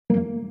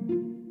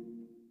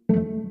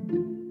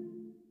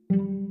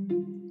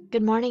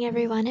Good morning,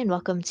 everyone, and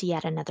welcome to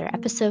yet another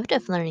episode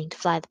of Learning to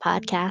Fly the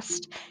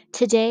podcast.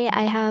 Today,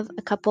 I have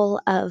a couple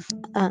of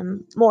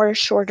more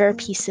shorter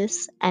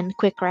pieces and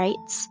quick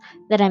writes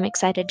that I'm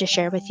excited to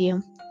share with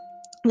you.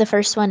 The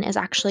first one is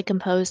actually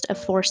composed of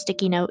 4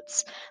 sticky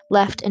notes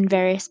left in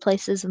various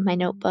places of my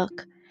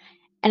notebook,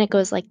 and it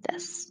goes like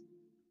this.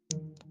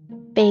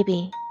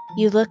 Baby,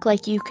 you look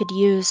like you could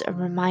use a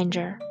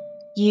reminder.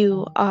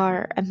 You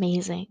are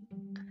amazing.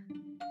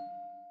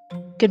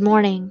 Good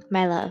morning,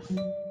 my love.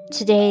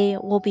 Today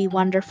will be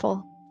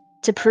wonderful.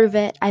 To prove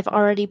it, I've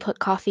already put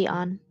coffee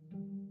on.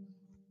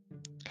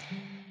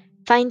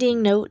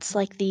 Finding notes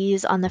like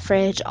these on the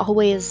fridge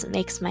always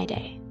makes my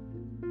day.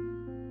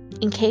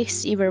 In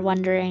case you were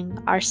wondering,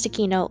 our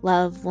sticky note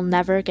love will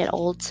never get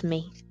old to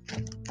me.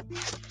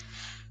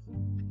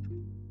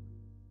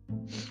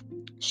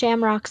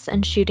 Shamrocks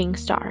and shooting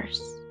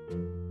stars.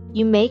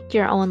 You make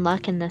your own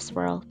luck in this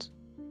world,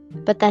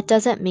 but that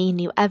doesn't mean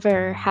you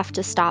ever have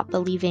to stop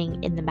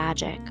believing in the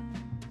magic.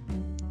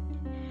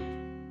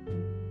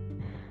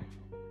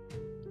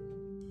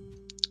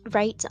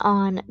 Write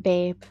on,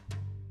 babe,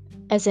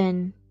 as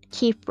in,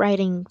 keep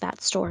writing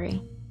that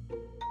story.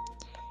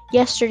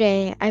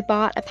 Yesterday, I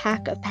bought a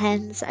pack of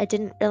pens I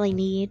didn't really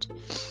need,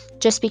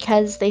 just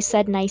because they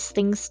said nice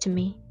things to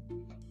me.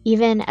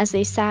 Even as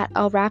they sat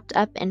all wrapped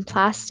up in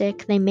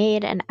plastic, they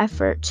made an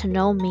effort to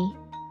know me.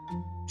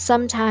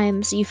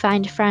 Sometimes you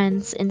find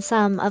friends in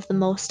some of the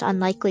most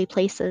unlikely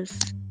places.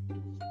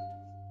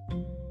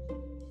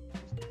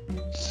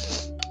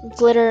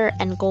 Glitter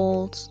and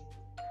gold.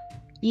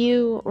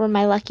 You were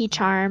my lucky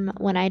charm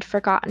when I'd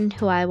forgotten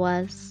who I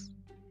was.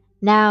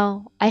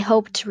 Now I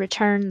hope to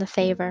return the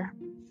favor.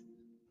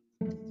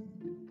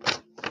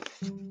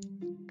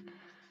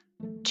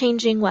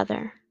 Changing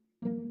weather.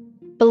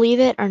 Believe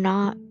it or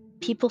not,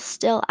 people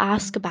still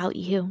ask about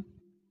you.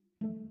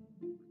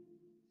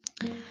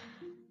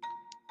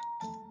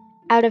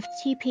 Out of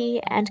TP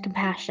and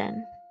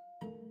compassion.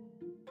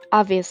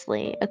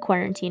 Obviously, a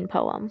quarantine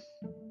poem.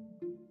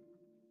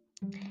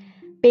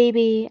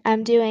 Baby,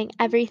 I'm doing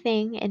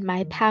everything in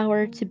my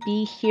power to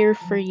be here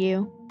for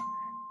you.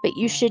 But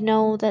you should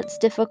know that's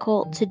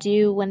difficult to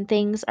do when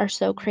things are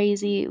so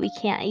crazy we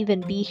can't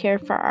even be here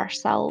for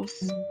ourselves.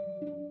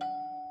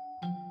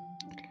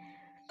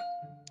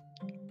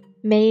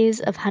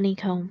 Maze of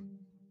honeycomb.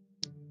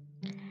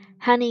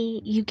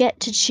 Honey, you get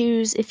to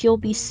choose if you'll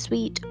be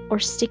sweet or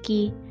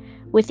sticky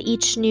with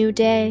each new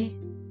day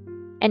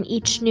and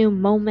each new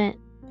moment.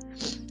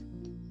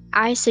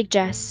 I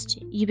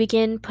suggest you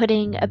begin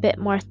putting a bit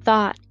more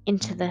thought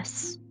into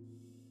this.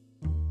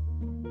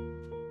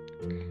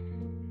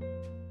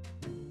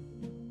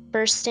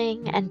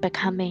 Bursting and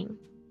becoming.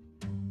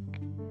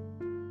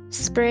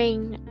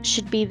 Spring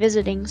should be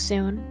visiting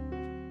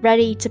soon,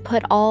 ready to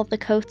put all the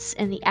coats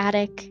in the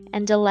attic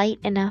and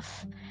delightful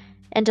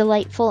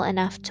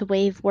enough to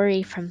wave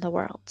worry from the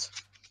world.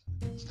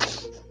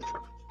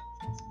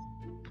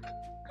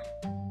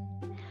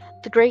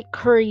 The Great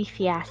Curry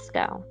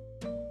Fiasco.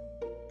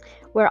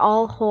 We're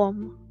all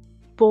home,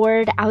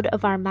 bored out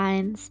of our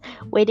minds,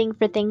 waiting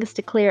for things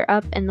to clear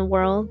up in the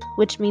world,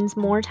 which means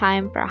more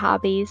time for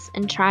hobbies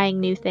and trying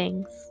new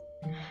things.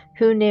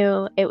 Who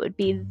knew it would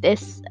be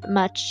this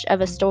much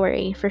of a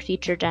story for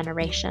future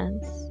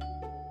generations?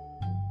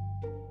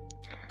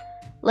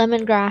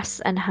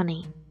 Lemongrass and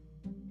honey.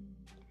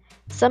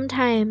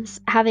 Sometimes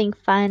having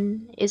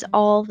fun is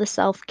all the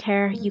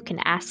self-care you can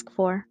ask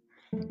for,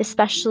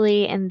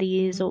 especially in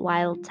these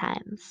wild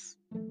times.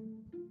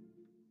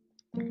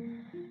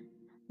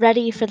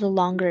 Ready for the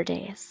longer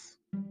days.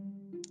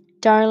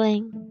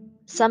 Darling,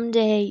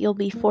 someday you'll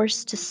be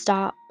forced to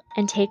stop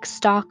and take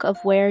stock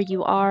of where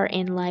you are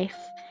in life.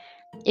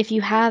 If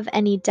you have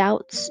any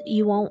doubts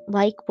you won't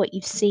like what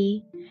you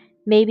see,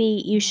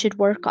 maybe you should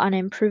work on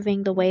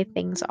improving the way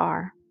things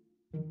are.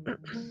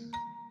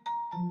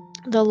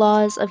 The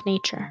laws of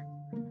nature.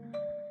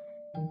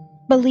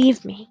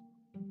 Believe me,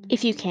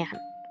 if you can,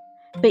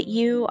 but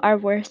you are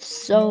worth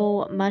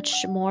so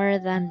much more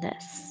than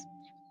this.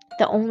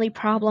 The only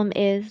problem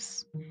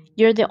is,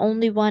 you're the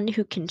only one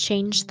who can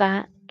change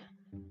that.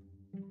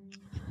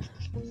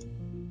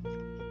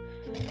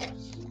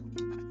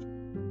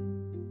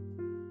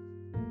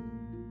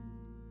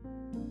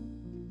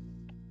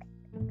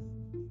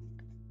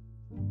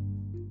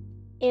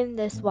 In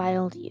this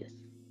wild youth.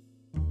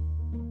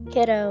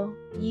 Kiddo,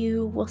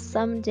 you will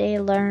someday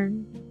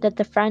learn that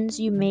the friends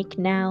you make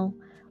now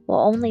will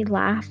only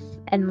laugh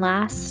and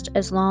last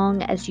as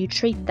long as you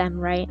treat them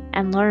right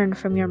and learn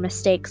from your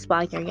mistakes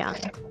while you're young.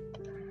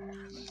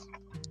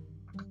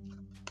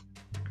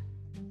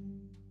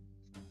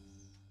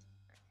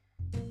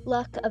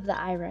 Luck of the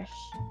Irish.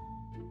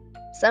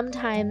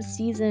 Sometimes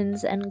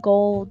seasons and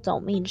gold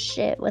don't mean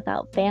shit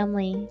without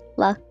family,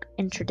 luck,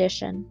 and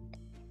tradition.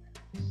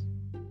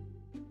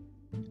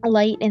 A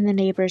light in the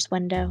neighbor's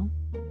window.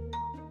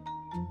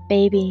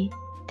 Baby,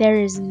 there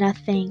is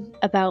nothing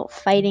about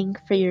fighting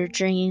for your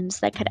dreams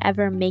that could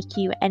ever make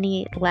you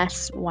any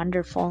less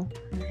wonderful,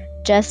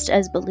 just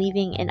as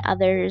believing in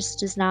others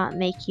does not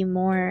make you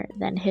more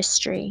than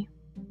history.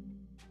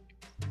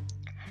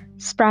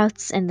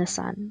 sprouts in the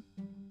sun.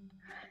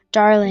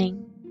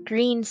 Darling,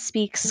 green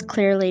speaks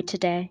clearly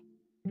today,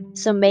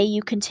 so may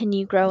you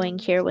continue growing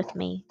here with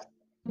me.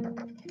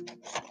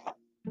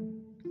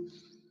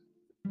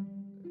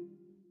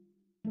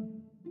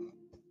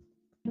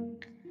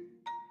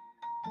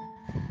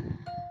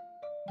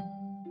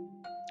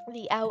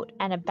 The Out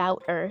and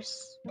Abouters.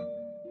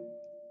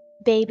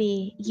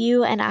 Baby,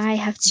 you and I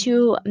have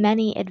too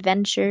many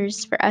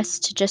adventures for us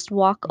to just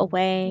walk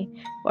away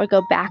or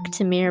go back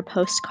to mere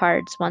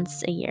postcards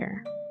once a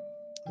year.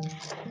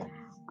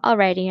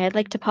 Alrighty, I'd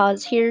like to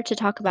pause here to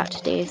talk about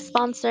today's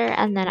sponsor,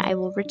 and then I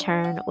will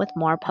return with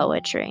more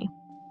poetry.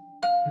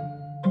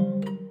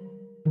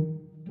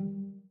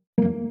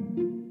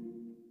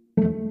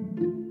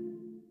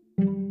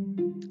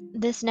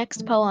 This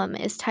next poem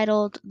is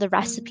titled The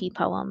Recipe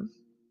Poem.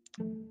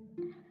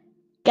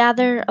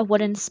 Gather a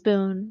wooden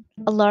spoon,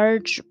 a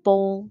large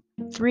bowl,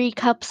 3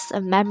 cups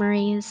of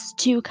memories,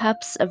 2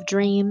 cups of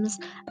dreams,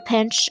 a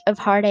pinch of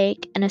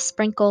heartache, and a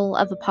sprinkle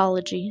of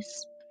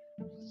apologies.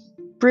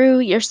 Brew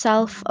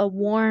yourself a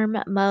warm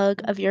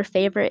mug of your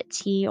favorite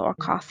tea or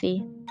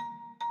coffee.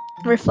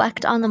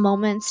 Reflect on the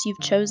moments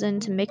you've chosen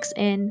to mix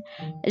in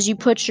as you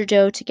put your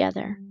dough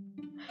together.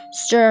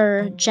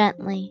 Stir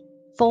gently,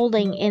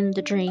 folding in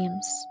the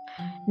dreams.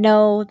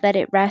 Know that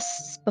it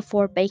rests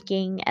before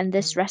baking, and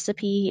this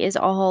recipe is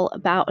all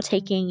about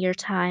taking your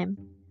time.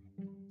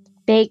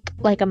 Bake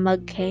like a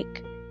mug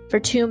cake for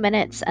 2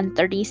 minutes and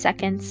 30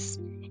 seconds.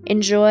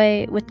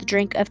 Enjoy with the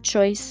drink of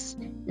choice,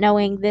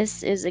 knowing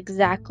this is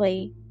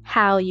exactly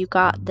how you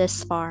got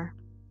this far.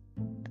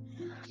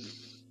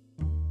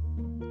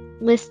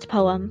 List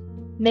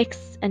poem,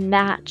 mix and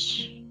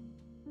match.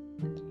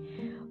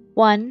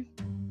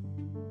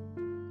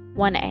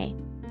 1A.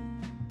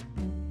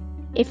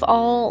 If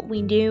all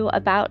we knew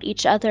about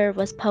each other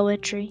was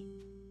poetry.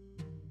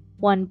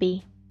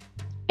 1B.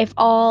 If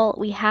all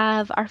we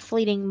have are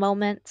fleeting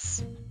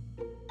moments.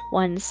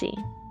 1C.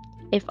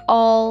 If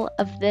all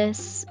of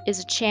this is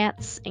a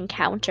chance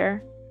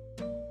encounter.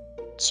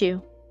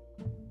 2A.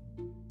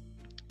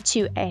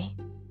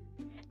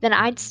 Then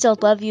I'd still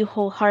love you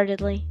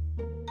wholeheartedly.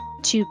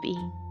 2B.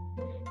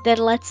 Then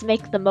let's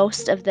make the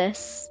most of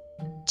this.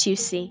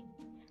 2C.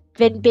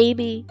 Then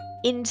baby,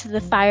 into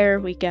the fire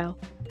we go.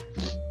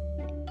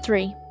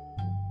 3A.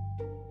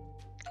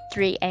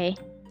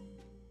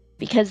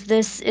 Because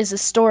this is a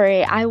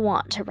story I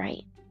want to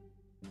write.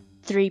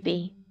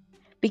 3B.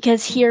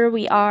 Because here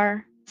we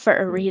are for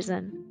a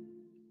reason.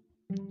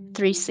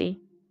 3C.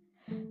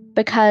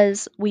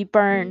 Because we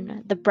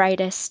burn the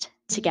brightest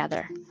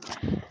together.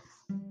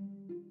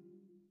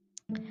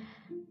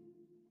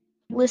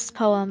 List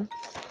poem,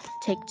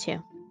 take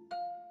 2.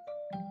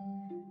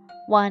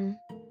 1.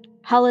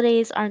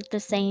 Holidays aren't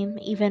the same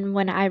even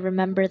when I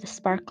remember the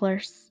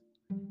sparklers.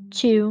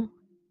 2.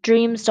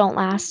 Dreams don't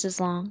last as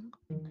long.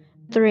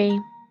 3.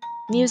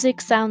 Music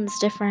sounds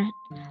different,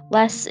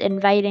 less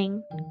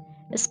inviting,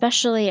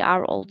 especially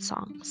our old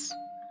songs.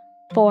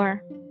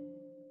 4.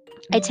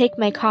 I take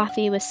my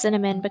coffee with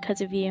cinnamon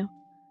because of you.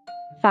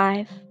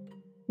 5.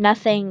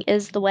 Nothing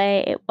is the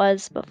way it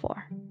was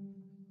before.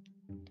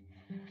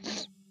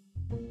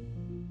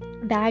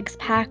 Bags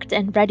packed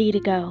and ready to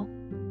go.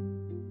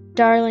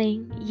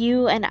 Darling,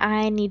 you and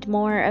I need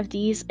more of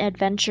these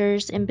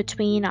adventures in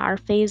between our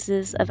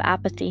phases of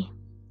apathy,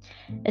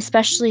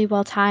 especially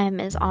while time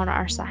is on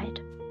our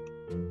side.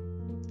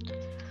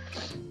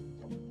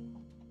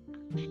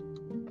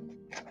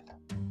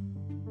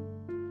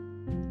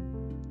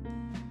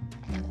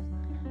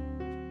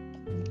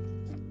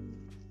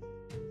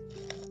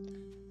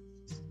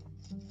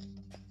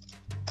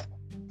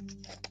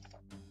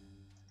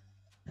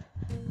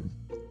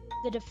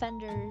 The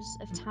Defenders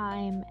of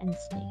Time and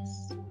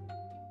Space.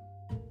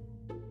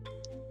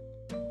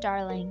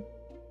 Darling,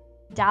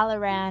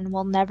 Dalaran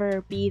will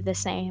never be the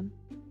same.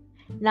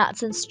 Not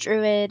since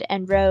Druid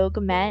and Rogue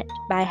met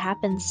by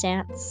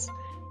happenstance,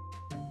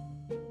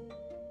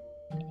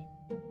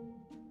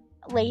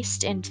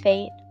 laced in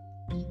fate,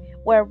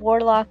 where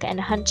Warlock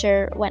and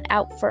Hunter went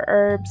out for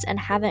herbs and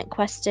haven't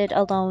quested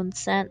alone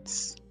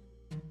since.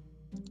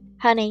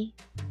 Honey,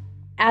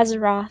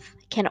 Azeroth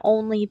can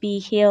only be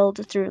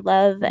healed through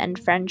love and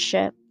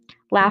friendship,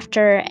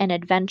 laughter and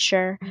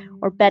adventure,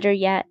 or better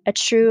yet, a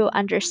true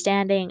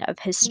understanding of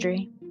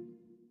history.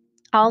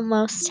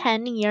 Almost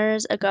 10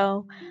 years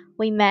ago,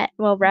 we met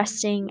while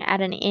resting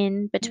at an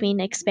inn between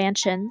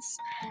expansions.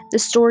 The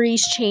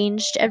story's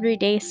changed every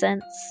day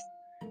since.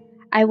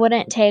 I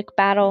wouldn't take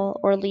Battle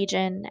or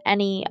Legion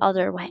any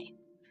other way.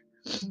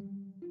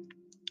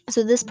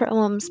 So this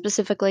poem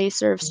specifically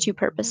serves 2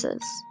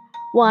 purposes.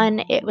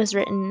 1, it was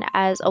written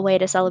as a way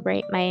to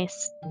celebrate my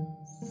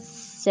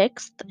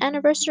 6th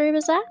anniversary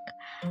with Zach.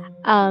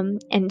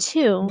 And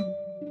 2,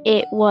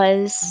 it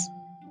was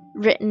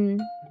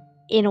written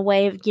in a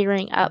way of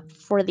gearing up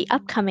for the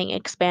upcoming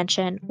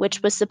expansion,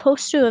 which was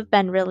supposed to have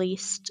been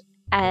released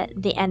at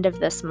the end of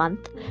this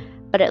month,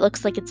 but it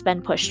looks like it's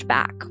been pushed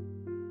back.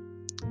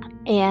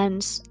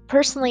 And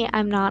personally,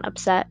 I'm not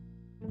upset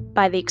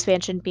by the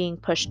expansion being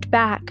pushed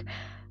back,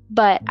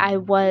 but I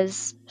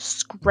was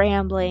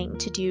scrambling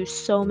to do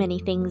so many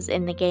things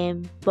in the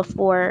game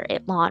before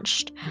it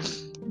launched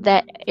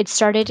that it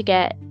started to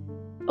get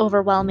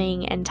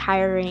overwhelming and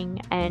tiring,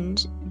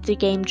 and the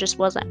game just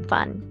wasn't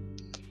fun.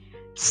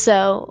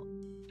 So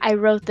I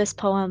wrote this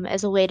poem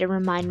as a way to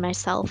remind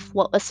myself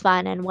what was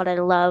fun and what I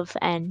love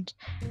and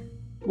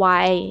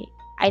why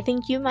I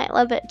think you might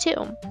love it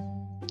too.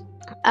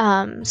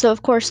 So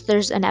of course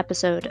there's an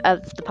episode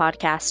of the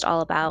podcast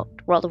all about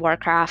World of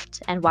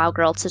Warcraft and WoW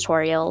Girl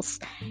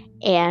tutorials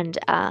and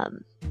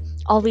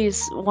all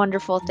these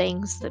wonderful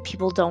things that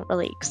people don't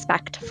really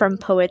expect from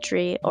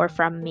poetry or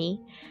from me,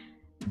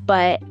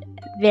 but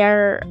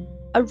they're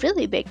a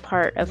really big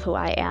part of who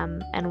I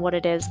am and what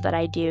it is that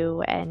I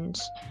do and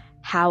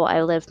how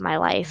I live my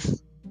life.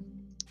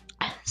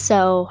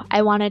 So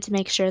I wanted to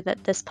make sure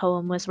that this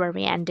poem was where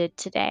we ended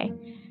today.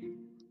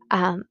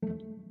 Um,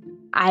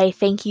 I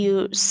thank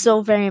you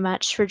so very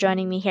much for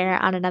joining me here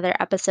on another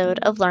episode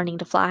of Learning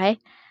to Fly.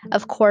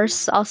 Of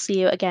course, I'll see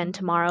you again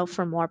tomorrow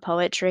for more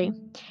poetry.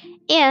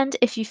 And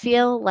if you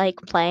feel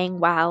like playing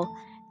WoW,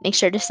 make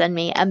sure to send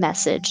me a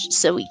message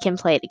so we can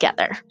play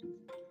together.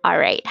 All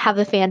right, have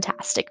a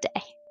fantastic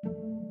day.